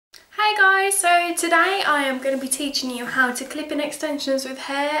Hi guys, so today I am going to be teaching you how to clip in extensions with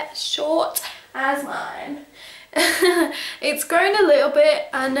hair short as mine. It's grown a little bit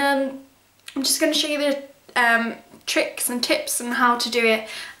and I'm just going to show you the tricks and tips on how to do it.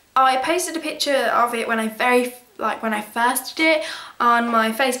 I posted a picture of it when I first did it on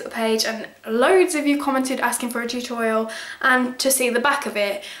my Facebook page, and loads of you commented asking for a tutorial and to see the back of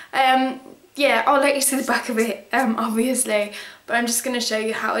it. Yeah, I'll let you see the back of it obviously, but I'm just going to show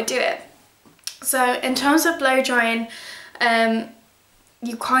you how I do it. So in terms of blow drying,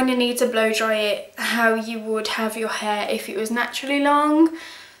 you kind of need to blow dry it how you would have your hair if it was naturally long.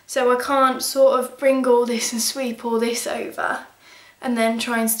 So I can't sort of bring all this and sweep all this over and then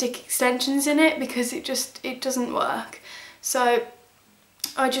try and stick extensions in it, because it doesn't work. So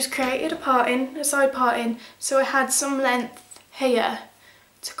I just created a side parting, so I had some length here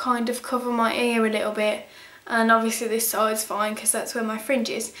to kind of cover my ear a little bit, and obviously this side's fine because that's where my fringe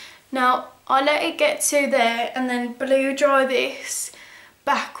is. Now I let it get to there and then blow dry this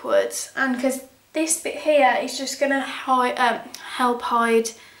backwards, and because this bit here is just going to help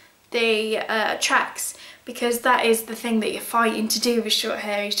hide the tracks, because that is the thing that you're fighting to do with short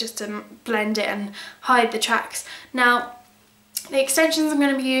hair, is just to blend it and hide the tracks. Now the extensions I'm going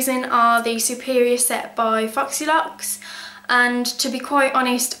to be using are the Superior set by Foxy Locks, and to be quite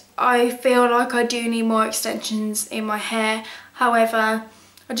honest, I feel like I do need more extensions in my hair. However,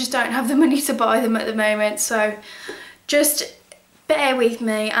 I just don't have the money to buy them at the moment, so just bear with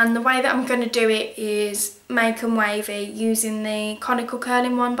me. And the way that I'm going to do it is make them wavy using the conical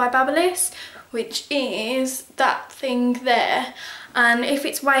curling one by My Lovelies, which is that thing there. And if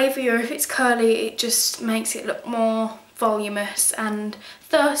it's wavy or if it's curly, it just makes it look more voluminous and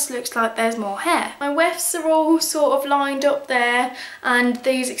thus looks like there's more hair. My wefts are all sort of lined up there, and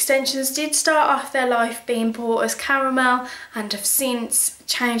these extensions did start off their life being bought as caramel and have since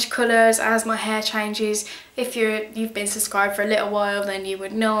changed colours as my hair changes. If you've been subscribed for a little while, then you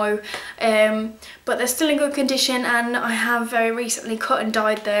would know, but they're still in good condition, and I have very recently cut and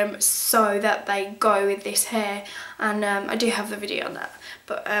dyed them so that they go with this hair, and I do have the video on that.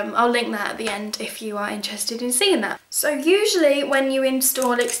 But I'll link that at the end if you are interested in seeing that. So usually when you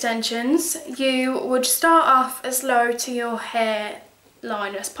install extensions, you would start off as low to your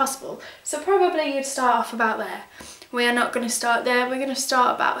hairline as possible. So probably you'd start off about there. We are not going to start there, we're going to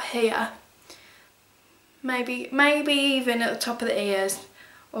start about here. Maybe even at the top of the ears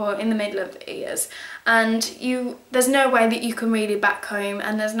or in the middle of the ears. And there's no way that you can really backcomb,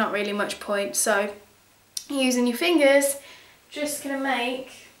 and there's not really much point. So using your fingers, just going to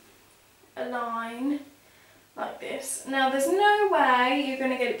make a line like this. Now there's no way you're going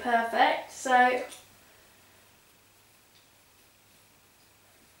to get it perfect, so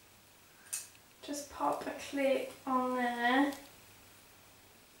just pop a clip on there.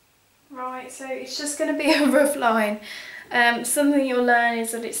 Right, so it's just going to be a rough line. Something you'll learn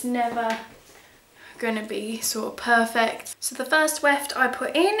is that it's never going to be sort of perfect. So the first weft I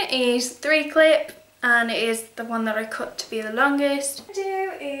put in is 3 clip, and it is the one that I cut to be the longest. What I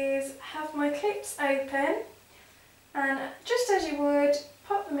do is have my clips open, and just as you would,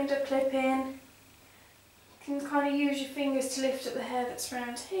 pop the middle clip in. You can kind of use your fingers to lift up the hair that's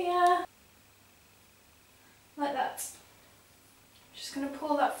around here, like that. Just going to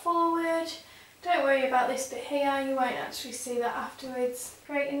pull that forward. Don't worry about this bit here, you won't actually see that afterwards.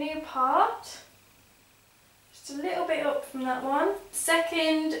 Create a new part, just a little bit up from that one.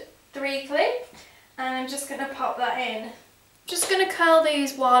 Second 3 clip, and I'm just going to pop that in. Just going to curl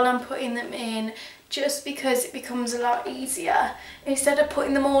these while I'm putting them in, just because it becomes a lot easier. Instead of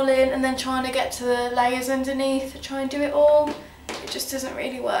putting them all in and then trying to get to the layers underneath and try and do it all, it just doesn't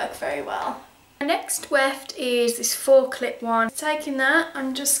really work very well. The next weft is this 4 clip one. Taking that,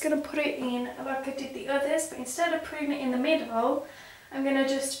 I'm just going to put it in like I did the others, but instead of putting it in the middle, I'm going to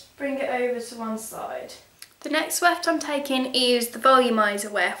just bring it over to one side. The next weft I'm taking is the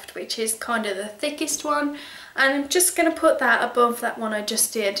volumizer weft, which is kind of the thickest one, and I'm just going to put that above that one I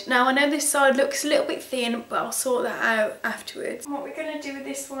just did. Now I know this side looks a little bit thin, but I'll sort that out afterwards. And what we're going to do with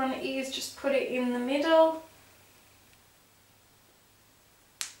this one is just put it in the middle.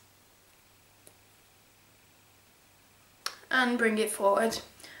 And bring it forward.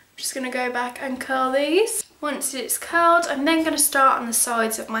 I'm just going to go back and curl these. Once it's curled, I'm then going to start on the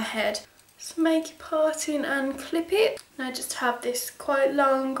sides of my head. So make your parting and clip it. And I just have this quite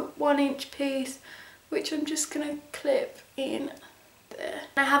long 1-inch piece, which I'm just going to clip in there.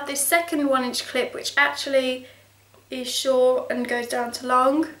 I have this second 1-inch clip, which actually is short and goes down to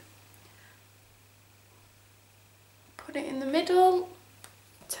long. Put it in the middle,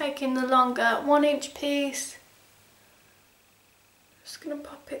 taking the longer 1-inch piece, Just going to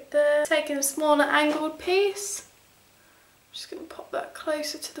pop it there. Taking a smaller angled piece. Just going to pop that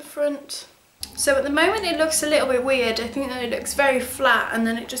closer to the front. So at the moment it looks a little bit weird. I think that it looks very flat and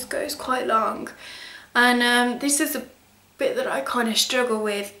then it just goes quite long. And this is a bit that I kind of struggle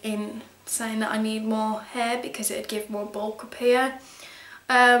with in saying that I need more hair because it'd give more bulk up here.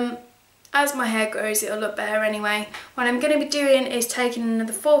 As my hair grows it'll look better anyway. What I'm going to be doing is taking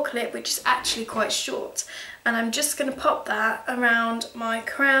another 4 clip, which is actually quite short, and I'm just going to pop that around my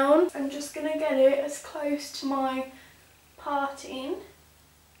crown. I'm just going to get it as close to my parting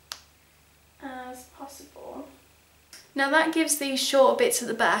as possible. Now that gives these short bits at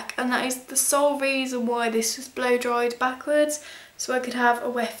the back, and that is the sole reason why this was blow dried backwards, so I could have a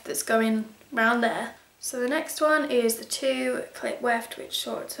weft that's going round there. So the next one is the 2 clip weft, which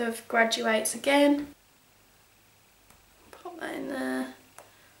sort of graduates again. Pop that in there.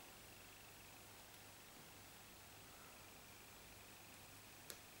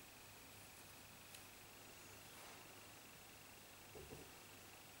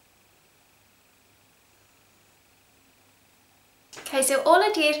 Okay, so all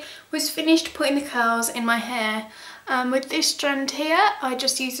I did was finished putting the curls in my hair. With this strand here, I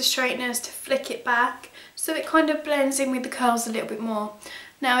just use the straighteners to flick it back so it kind of blends in with the curls a little bit more.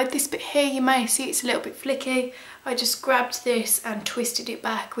 Now with this bit here, you may see it's a little bit flicky. I just grabbed this and twisted it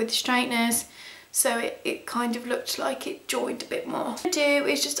back with the straighteners so it kind of looked like it joined a bit more. What I do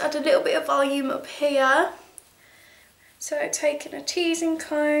is just add a little bit of volume up here. So taking a teasing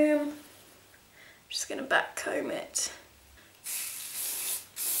comb, I'm just going to back comb it.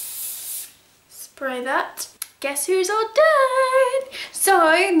 Spray that. Guess who's all done?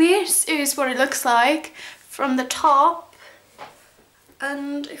 So this is what it looks like from the top,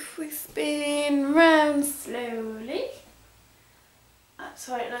 and if we spin round slowly, that's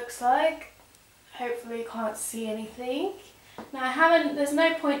what it looks like. Hopefully you can't see anything. Now there's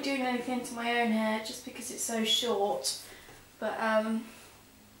no point doing anything to my own hair just because it's so short, but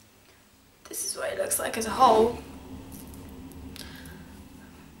this is what it looks like as a whole.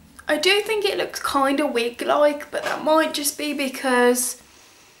 I do think it looks kind of wig-like, but that might just be because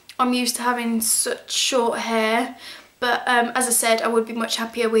I'm used to having such short hair. But as I said, I would be much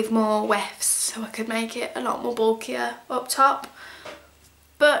happier with more wefts, so I could make it a lot more bulkier up top.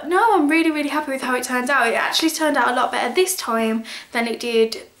 But no, I'm really, really happy with how it turns out. It actually turned out a lot better this time than it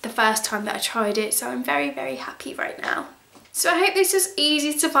did the first time that I tried it, so I'm very, very happy right now. So I hope this is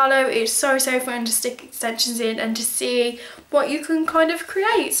easy to follow. It's so fun to stick extensions in and to see what you can kind of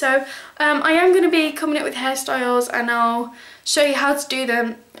create. So I am going to be coming up with hairstyles, and I'll show you how to do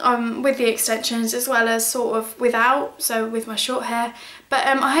them with the extensions as well as sort of without, so with my short hair. But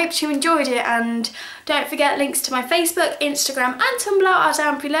I hope you enjoyed it, and don't forget links to my Facebook, Instagram and Tumblr are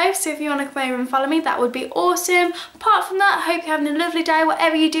down below, so if you want to come over and follow me, that would be awesome. Apart from that, I hope you're having a lovely day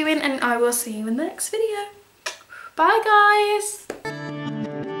whatever you're doing, and I will see you in the next video. Bye guys!